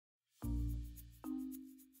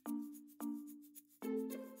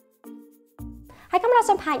今日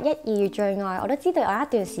想拍一二月最愛，我都知道有一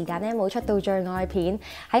段時間咧冇出到最愛片。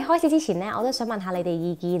喺開始之前咧，我都想問下你哋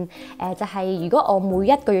意見。就係如果我每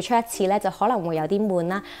一個月出一次咧，就可能會有啲悶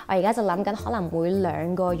啦。我而家就諗緊，可能每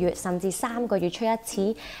2個月甚至3個月出一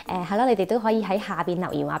次。係咯，你哋都可以喺下邊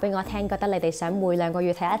留言話俾我聽，覺得你哋想每2個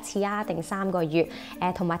月睇一次啊，定3個月？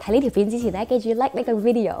同埋睇呢條片之前咧，記住 like 呢個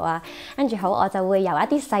video 啊。跟住好，我就會由一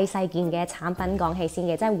啲細件嘅產品講起先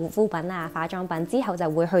嘅，即係護膚品啊、化妝品，之後就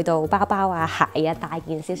會去到包包啊、鞋啊、大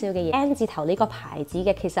件少少嘅嘢。N 字頭呢個牌子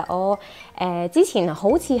嘅，其實我之前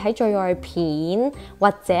好似喺最愛片或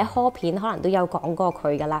者科片可能都有講過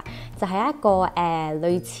佢噶啦，就係一個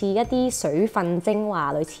類似一啲水分精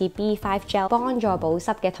華，類似 B5 gel 幫助保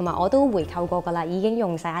濕嘅，同埋我都回購過噶啦，已經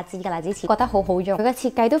用晒一支噶啦，之前覺得好好用，佢嘅設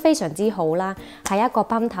計都非常之好啦，係一個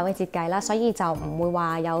泵頭嘅設計啦，所以就唔會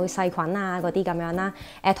話有細菌啊嗰啲咁樣啦，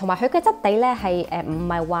同埋佢嘅質地咧係唔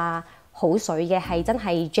係話好水嘅，係真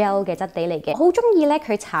係 gel 嘅質地嚟嘅，好中意咧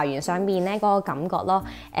佢搽完上面咧嗰個感覺咯，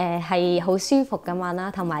係好舒服咁樣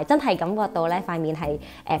啦，同埋真係感覺到咧塊面係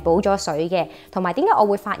補咗水嘅，同埋點解我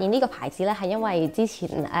會發現呢個牌子咧，係因為之前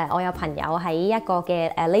我有朋友喺一個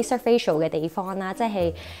嘅laser facial 嘅地方啦，即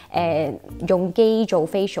係用機做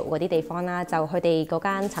facial 嗰啲地方啦，就佢哋嗰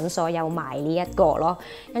間診所有賣呢一個咯，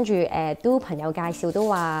跟住都朋友介紹都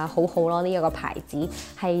話好好咯，呢一個牌子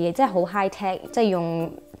係即係好 high tech， 即係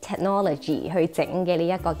用technology 去整嘅呢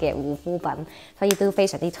一個嘅護膚品，所以都非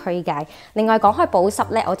常之推介。另外講開保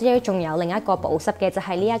濕咧，我知道仲有另一個保濕嘅，就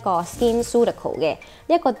係呢一個 SkinCeuticals 嘅，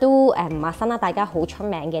呢一個都唔陌生啦，大家好出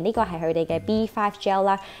名嘅。呢個係佢哋嘅 B5 gel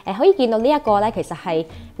啦，可以見到呢一個咧其實係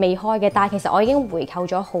未開嘅，但係其實我已經回購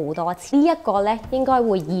咗好多次。呢一個咧應該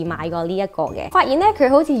會易買過呢一個嘅。發現咧佢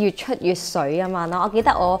好似越出越水咁樣咯，我記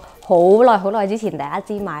得我好耐之前第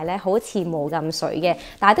一支買咧，好似冇咁水嘅，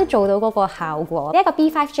但係都做到嗰個效果。呢一個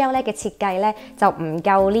B5 gel 咧嘅設計咧就唔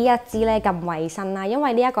夠呢一支咧咁衛生啦，因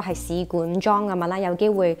為呢一個係試管裝咁樣啦，有機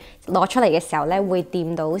會攞出嚟嘅時候咧會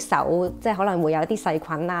掂到手，即係可能會有啲細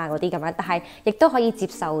菌啊嗰啲咁樣，但係亦都可以接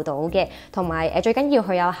受到嘅。同埋最緊要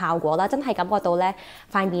佢有效果啦，真係感覺到咧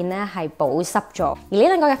塊面咧係保濕咗。而呢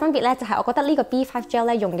兩個嘅分別咧就係我覺得呢個 B5 gel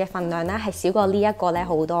咧用嘅份量咧係少過呢一個咧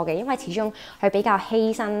好多嘅，因為始終佢比較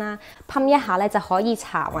稀身啦。噴一下咧就可以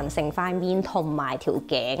搽勻成塊面同埋條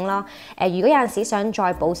頸咯。如果有陣時想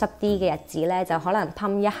再保濕啲嘅日子咧，就可能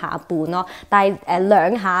噴一下半咯。但係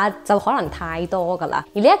2下就可能太多㗎啦。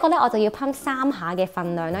而呢一個咧我就要噴3下嘅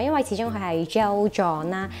份量啦，因為始終佢係 gel 狀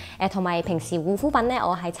啦。同埋平時護膚品咧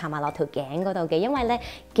我係搽埋落條頸嗰度嘅，因為咧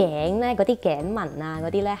頸咧嗰啲頸紋啊嗰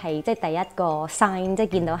啲咧係即係第一個 sign， 即係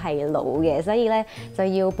見到係老嘅，所以咧就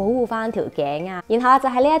要保護翻條頸啊。然後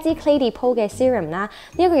就係呢一支 Clé de Peau 嘅 serum 啦，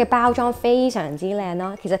呢一個嘅包裝非常之靚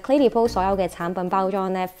咯，其實 Clé de Peau 所有嘅產品包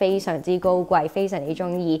裝咧非常之高貴，非常之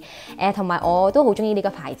中意。同埋我都好中意呢個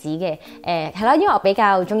牌子嘅，係啦，因為我比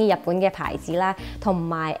較中意日本嘅牌子啦，同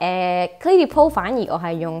埋Clé de Peau 反而我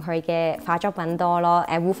係用佢嘅化妝品多咯，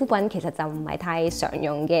護膚品其實就唔係太常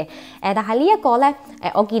用嘅，但係呢一個咧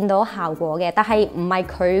我見到效果嘅，但係唔係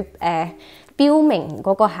佢標明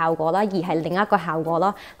嗰個效果啦，而係另一個效果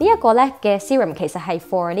咯。呢一個咧嘅 serum 其實係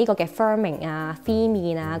for 呢個嘅 firming 啊、飛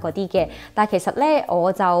面啊嗰啲嘅，但係其實咧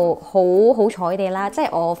我就好彩地啦，即係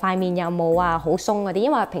我塊面又冇話好鬆嗰啲，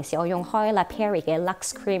因為平時我用開 La Prairie 嘅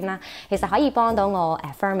Lux Cream 啦，其實可以幫到我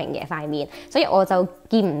firming 嘅塊面，所以我就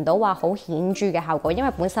見唔到話好顯著嘅效果，因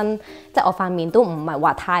為本身即係我塊面都唔係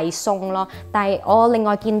話太鬆咯。但係我另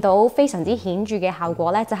外見到非常之顯著嘅效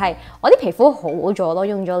果咧，就係我啲皮膚好咗咯，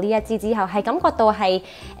用咗呢一支之後係感覺到係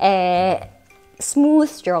smooth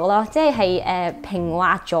咗咯，即係平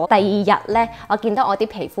滑咗。第2日咧，我見到我啲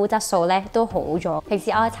皮膚質素咧都好咗。平時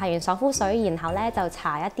我搽完爽膚水，然後咧就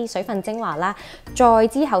搽一啲水分精華啦，再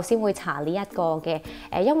之後先會搽呢一個嘅。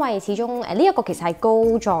因為始終呢一個其實係膏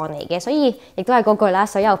狀嚟嘅，所以亦都係嗰句啦，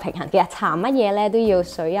水油平衡嘅。搽乜嘢咧都要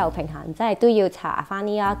水油平衡，即係都要搽翻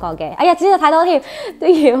呢一個嘅。哎呀，知道太多添，都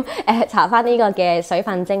要搽翻呢個嘅水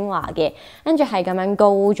分精華嘅，跟住係咁樣膏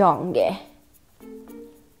狀嘅。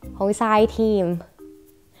好嘥添，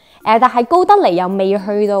但係高得嚟又未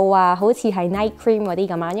去到話好似係 night cream 嗰啲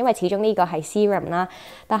咁樣，因為始終呢個係 serum 啦。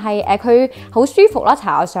但係佢好舒服啦，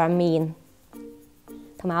搽我上面，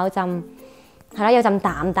同埋有陣係啦，有陣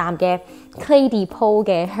淡淡嘅 Clé de Peau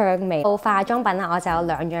嘅香味。到化妝品啦，我就有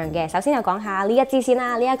2樣嘅。首先就講下呢一支先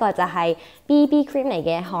啦，呢一個就係 BB Cream 嚟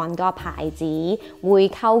嘅，韓國牌子，回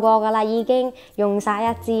購過噶啦，已經用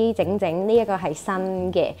晒一支整整。呢一個係新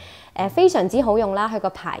嘅。非常之好用啦，佢個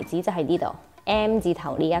牌子就係呢度 M 字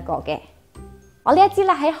頭呢一個嘅，我呢一支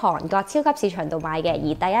咧喺韓國超級市場度買嘅，而第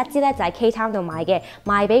一支咧就喺 K-Town 度買嘅，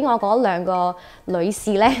賣俾我嗰兩個女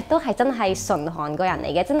士咧都係真係純韓國人嚟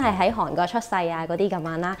嘅，真係喺韓國出世啊嗰啲咁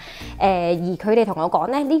樣啦。而佢哋同我講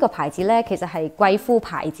咧，呢個牌子咧其實係貴婦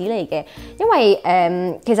牌子嚟嘅，因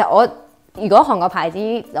為其實我如果韓國牌子，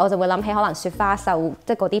我就會諗起可能雪花秀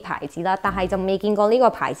即係嗰啲牌子啦，但係就未見過呢個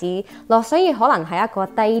牌子咯，所以可能係一個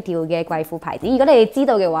低調嘅貴婦牌子。如果你哋知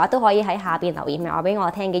道嘅話，都可以喺下邊留言話俾我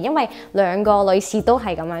聽嘅，因為兩個女士都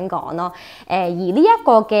係咁樣講咯。而呢一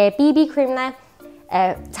個嘅 BB cream 咧。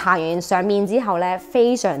搽完上面之後咧，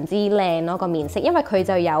非常之靚咯個面色，因為佢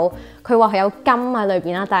就有佢話佢有金喺裏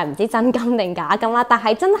邊啦，但係唔知真金定假金啦，但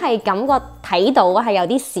係真係感覺睇到係有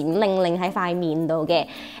啲閃靈靈喺塊面度嘅，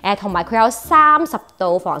同埋佢有30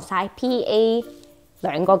度防曬 PA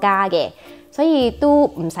 2個加嘅。所以都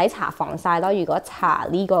唔使搽防曬咯。如果搽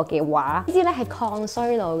呢個嘅話，呢支咧係抗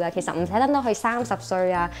衰老嘅，其實唔使等到佢30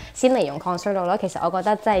歲啊先嚟用抗衰老咯。其實我覺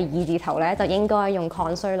得真係2字頭咧就應該用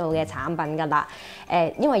抗衰老嘅產品㗎啦。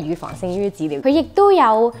因為預防勝於治療。佢亦都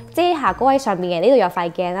有遮瑕膏喺上面嘅，呢度有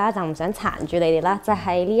塊鏡啦，就唔想殘住你哋啦。就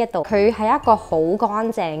喺呢一度，佢係一個好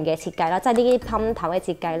乾淨嘅設計啦，即係呢啲噴頭嘅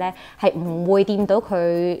設計咧係唔會掂到佢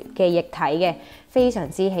嘅液體嘅。非常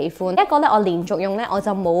之喜歡一個咧，我連續用咧，我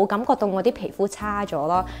就冇感覺到我啲皮膚差咗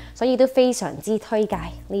咯，所以都非常之推介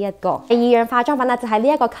呢一個。第二樣化妝品啦，就係呢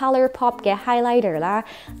一個 Colour Pop 嘅 Highlighter 啦。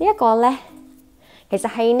呢一個咧，其實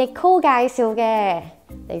係 Nicole 介紹嘅，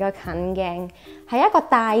嚟個近鏡，係一個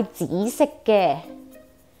帶紫色嘅。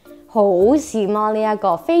好閃咯！呢一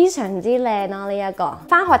個非常之靚啦！呢一個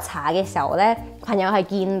返學搽嘅時候咧，朋友係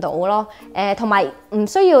見到咯。同埋唔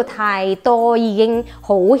需要太多，已經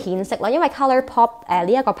好顯色咯。因為 Colour Pop 呢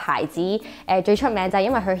一個牌子最出名就係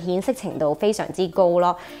因為佢顯色程度非常之高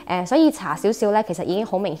咯。所以搽少少咧，其實已經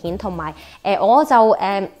好明顯。同埋我就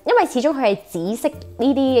因為始終佢係紫色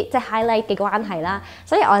呢啲即係 highlight 嘅關係啦，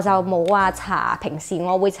所以我就冇話搽平時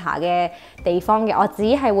我會搽嘅地方嘅，我只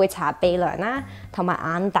係會搽鼻梁啦，同埋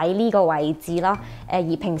眼底呢個位置咯。而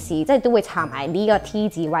平時即係都會搽埋呢個 T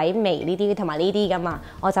字位眉呢啲同埋呢啲噶嘛，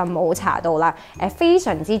我就冇搽到啦。非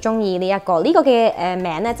常之中意呢一個嘅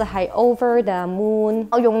名咧就係 Over the Moon，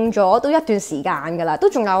 我用咗都一段時間噶啦，都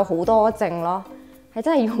仲有好多剩咯，係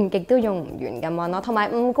真係用極都用唔完咁樣咯。同埋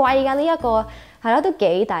唔貴噶呢一個，係咯都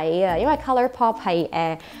幾抵啊，因為 Colour Pop 係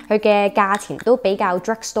佢嘅價錢都比較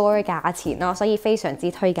drugstore 價錢咯，所以非常之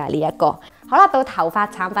推介呢一個。好啦，到頭髮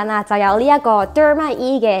產品啦，就有呢一個 Derma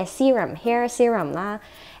E 嘅 Hair Serum 啦。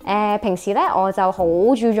平時咧我就好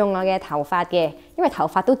注重我嘅頭髮嘅，因為頭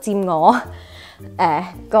髮都佔我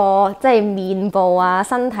即係面部啊、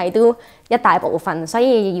身體都一大部分，所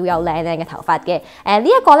以要有靚靚嘅頭髮嘅。呢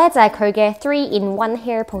一個咧就係佢嘅 3-in-1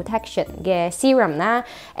 Hair Protection 嘅 Serum 啦。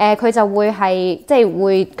佢就會係即係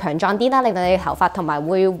會強壯啲啦，令到你嘅頭髮同埋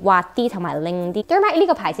會滑啲同埋靚啲。Derma 呢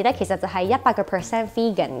個牌子咧其實就係100%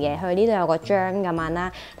 vegan 嘅，佢呢度有個章咁樣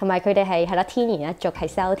啦，同埋佢哋係啦天然一族，係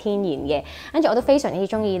sell 天然嘅。跟住我都非常之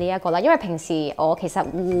中意呢一個啦，因為平時我其實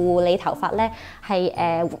護理頭髮咧係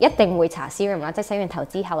一定會搽 serum 啦，即係洗完頭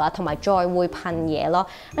之後啦，同埋再會噴嘢咯。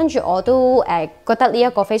跟住我都覺得呢一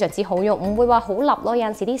個非常之好用，唔會話好立咯。有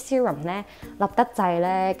陣時啲 serum 咧立得滯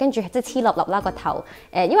咧，跟住即係黐立立啦個頭。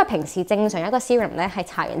因為平時正常一個 serum 咧係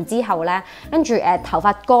搽完之後咧，跟住頭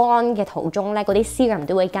髮乾嘅途中咧，嗰啲 serum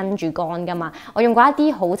都會跟住乾噶嘛。我用過一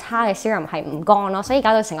啲好差嘅 serum 係唔乾咯，所以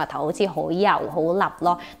搞到成個頭好似好油好立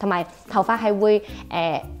咯，同埋頭髮係會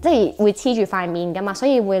即係會黐住塊面噶嘛，所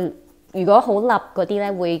以會。如果好立嗰啲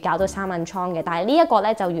咧，會搞到生暗瘡嘅，但係呢一個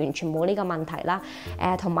咧就完全冇呢個問題啦。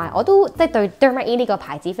同埋我都即係對 Derma E 呢個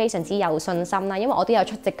牌子非常之有信心啦，因為我都有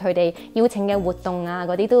出席佢哋邀請嘅活動啊，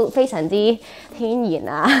嗰啲都非常之天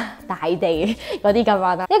然啊、大地嗰啲咁樣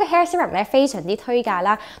啦。呢個 Hair Serum 咧非常之推介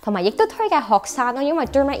啦，同埋亦都推介學生咯，因為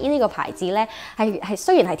Derma E 呢個牌子咧係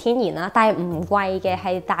雖然係天然啦，但係唔貴嘅，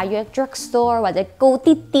係大約 drugstore 或者高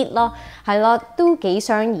啲啲咯，係咯，都幾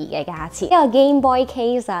相宜嘅價錢。呢個 Game Boy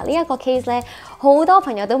Case 啊，呢一個case 咧，好多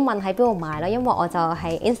朋友都問喺邊度買啦，因為我就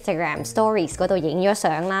喺 Instagram Stories 嗰度影咗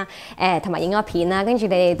相啦，同埋影咗片啦，跟住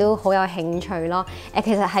你哋都好有興趣咯。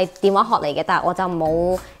其實係電話殼嚟嘅，但係我就冇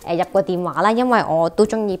入過電話啦，因為我都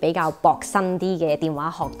中意比較薄身啲嘅電話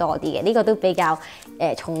殼多啲嘅，呢個都比較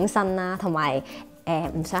重身啦，同埋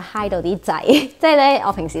唔想揩到啲掣，即係咧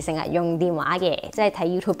我平時成日用電話嘅，即係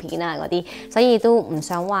睇 YouTube 片啊嗰啲，所以都唔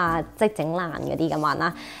想話即係整爛嗰啲咁樣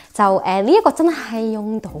啦。就呢一個真係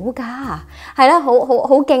用到㗎，係啦，好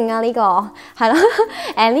勁啊呢個，係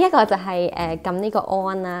咯，呢一個就係撳呢個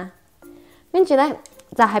on 啦，跟住咧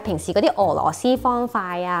就係平時嗰啲俄羅斯方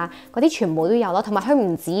塊啊，嗰啲全部都有咯，同埋佢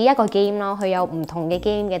唔止一個 game 咯，佢有唔同嘅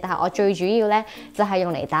game 嘅，但係我最主要咧就係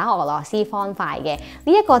用嚟打俄羅斯方塊嘅。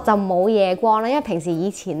呢一個就冇夜光啦，因為平時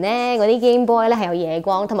以前咧嗰啲 Game Boy 咧係有夜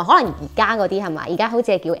光，同埋可能而家嗰啲係嘛，而家好似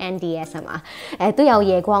係叫 NDS 係嘛，都有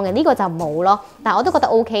夜光嘅，呢個就冇咯。但係我都覺得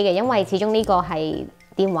OK 嘅，因為始終呢個係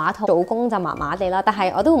電話套，做工就麻麻地啦。但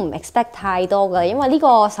係我都唔 expect 太多㗎，因為呢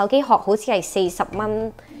個手機殼好似係40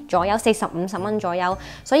蚊左右，40-50蚊左右，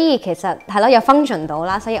所以其實係咯有 function 到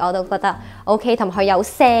啦，所以我都覺得 OK， 同埋佢有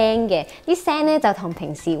聲嘅，啲聲咧就同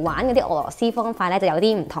平時玩嗰啲俄羅斯方塊咧就有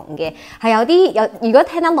啲唔同嘅，係有如果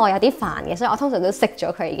聽得耐有啲煩嘅，所以我通常都熄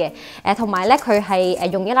咗佢嘅。同埋咧佢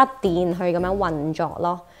係用一粒電去咁樣運作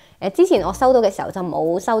咯。之前我收到嘅時候就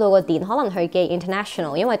冇收到個電，可能佢寄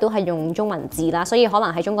international， 因為都係用中文字啦，所以可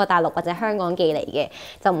能係中國大陸或者香港寄嚟嘅，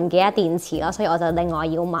就唔記得電池啦，所以我就另外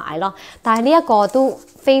要買咯。但係呢一個都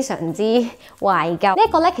非常之懷舊。呢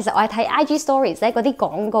一個咧其實我係睇 IG Stories 咧嗰啲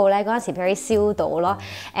廣告咧嗰陣時俾佢燒到咯，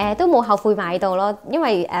都冇後悔買到咯，因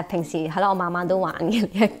為平時係咯我晚晚都玩嘅呢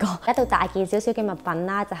一個。一到大件少少嘅物品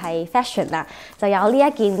啦，就係 fashion 啦，就有呢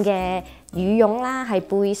一件嘅羽絨啦，係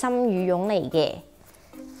背心羽絨嚟嘅。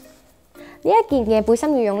呢一件嘅背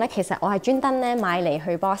心羽絨咧，其實我係專登咧買嚟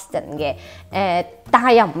去 Boston 嘅，但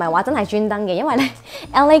係又唔係話真係專登嘅，因為咧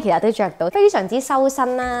LA 其實都着到，非常之修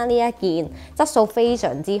身啦。呢一件質素非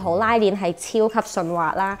常之好，拉鏈係超級順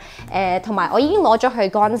滑啦，同埋我已經攞咗去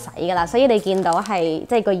乾洗㗎啦，所以你見到係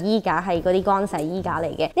即係個衣架係嗰啲乾洗衣架嚟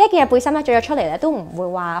嘅。呢一件嘅背心咧着咗出嚟咧都唔會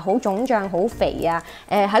話好腫脹、好肥啊，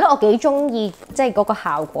係咯，我幾中意即係嗰個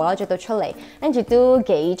效果咯，着到出嚟，跟住都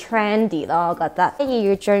幾 trendy 咯，我覺得。2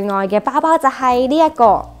月最愛嘅包包就係呢一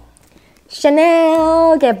個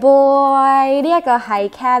Chanel 嘅 boy， 呢一個係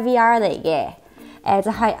caviar 嚟嘅，就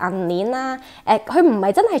係銀鏈啦，佢唔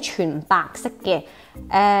係真係全白色嘅，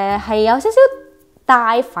係有少少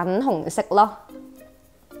帶粉紅色咯。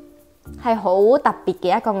係好特別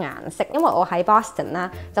嘅一個顏色，因為我喺 Boston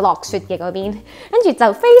啦，就落雪嘅嗰邊，跟住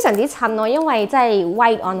就非常之襯我，因為真係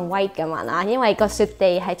white on white 咁樣啦，因為個雪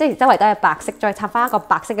地係即係周圍都係白色，再插翻一個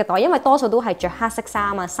白色嘅袋，因為多數都係着黑色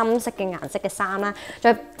衫啊、深色嘅顏色嘅衫啦，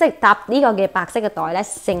再即係搭呢個嘅白色嘅袋咧，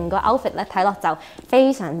成個 outfit 咧睇落就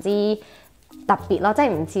非常之特別咯，即係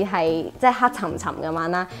唔似係即係黑沉沉咁樣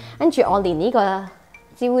啦，跟住我連呢個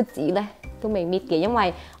招紙咧都未搣嘅，因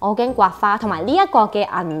為我驚刮花，同埋呢一個嘅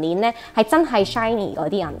銀鏈咧係真係 shiny 嗰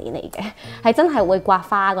啲銀鏈嚟嘅，係真係會刮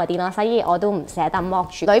花嗰啲咯，所以我都唔捨得剝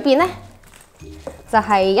住。裏邊咧就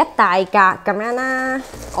係一大格咁樣啦，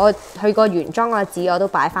我佢個原裝個紙我都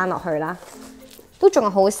擺翻落去啦，都仲係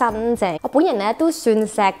好新淨。我本人咧都算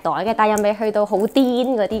錫袋嘅，但又未去到好癲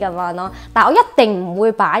嗰啲咁樣咯。但我一定唔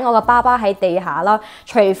會擺我個包包喺地下咯，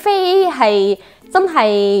除非係真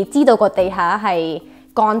係知道個地下係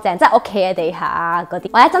乾淨，即係屋企嘅地下嗰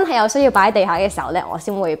啲，或者真係有需要擺喺地下嘅時候咧，我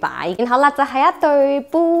先會擺。然後啦就係一對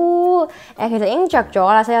boot，其實已經着咗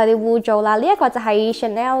啦，所以有啲污糟啦。呢一個就係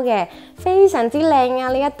Chanel 嘅，非常之靚啊！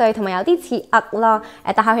呢一對同埋有啲似鴨咯，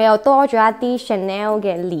但係佢又多咗一啲 Chanel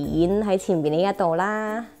嘅鏈喺前邊呢一度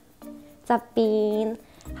啦，側邊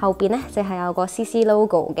後邊咧就係有個 CC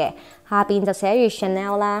logo 嘅，下邊就寫住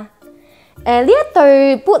Chanel 啦。呢一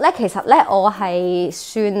對 boot 咧，其實咧我係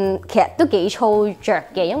算其實都幾粗着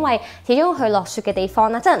嘅，因為始終去落雪嘅地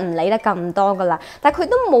方啦，真係唔理得咁多噶啦。但係佢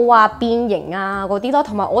都冇話變形啊嗰啲咯，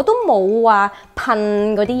同埋我都冇話噴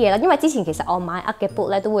嗰啲嘢啦。因為之前其實我買嘅 boot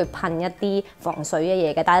咧都會噴一啲防水嘅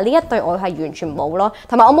嘢嘅，但係呢一對我係完全冇咯。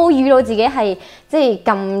同埋我冇預到自己係即係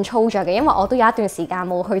咁粗着嘅，因為我都有一段時間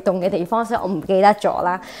冇去凍嘅地方，所以我唔記得咗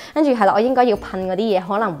啦。跟住係啦，我應該要噴嗰啲嘢，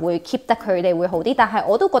可能會 keep 得佢哋會好啲。但係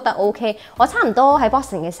我都覺得 OK。我差唔多喺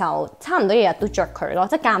Boston 嘅時候，差唔多日日都着佢咯，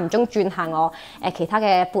即係間唔中轉下我其他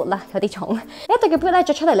嘅 boot 啦，有啲重。呢一對嘅 boot 咧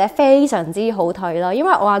着出嚟咧非常之好睇咯，因為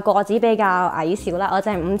我話個子比較矮小啦，我就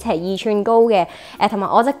係5尺2寸高嘅，同埋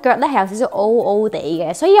我隻腳咧係有少少 O 地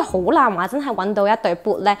嘅，所以好難話真係揾到一對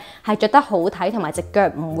boot 咧係着得好睇，同埋隻腳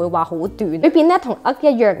唔會話好短。裏邊咧同一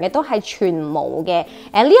樣嘅都係全毛嘅，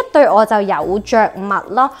呢一對我就有着襪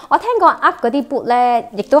咯。我聽過嗰啲 boot 咧，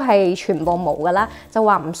亦都係全部毛噶啦，就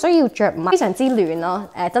話唔需要着襪。非常之暖咯，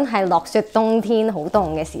真係落雪冬天好凍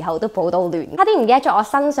嘅時候都保到暖。差啲唔記得咗我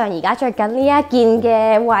身上而家着緊呢一件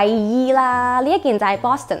嘅衞衣啦，呢一件就係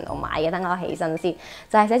Boston 度買嘅，等我起身先，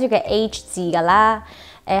就係寫住嘅 H 字噶啦。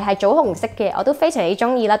係棗紅色嘅，我都非常之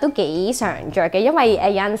中意啦，都幾常着嘅，因為有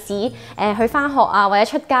陣時去返學啊或者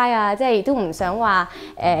出街啊，即係都唔想話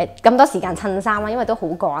咁多時間襯衫啦，因為都好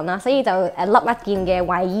趕啦，所以就笠一件嘅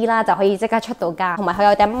衞衣啦，就可以即刻出到街。同埋佢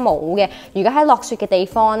有頂帽嘅，如果喺落雪嘅地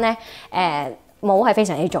方咧，冇係非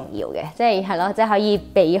常之重要嘅，即係咯，即係可以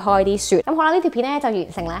避開啲雪。咁好啦，呢條片咧就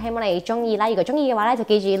完成啦，希望你中意啦。如果中意嘅話咧，就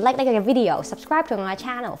記住 like 呢個嘅 video，subscribe 到我嘅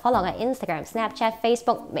channel，follow 我嘅 Instagram、Snapchat、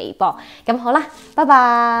Facebook、微博。咁好啦，拜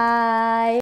拜。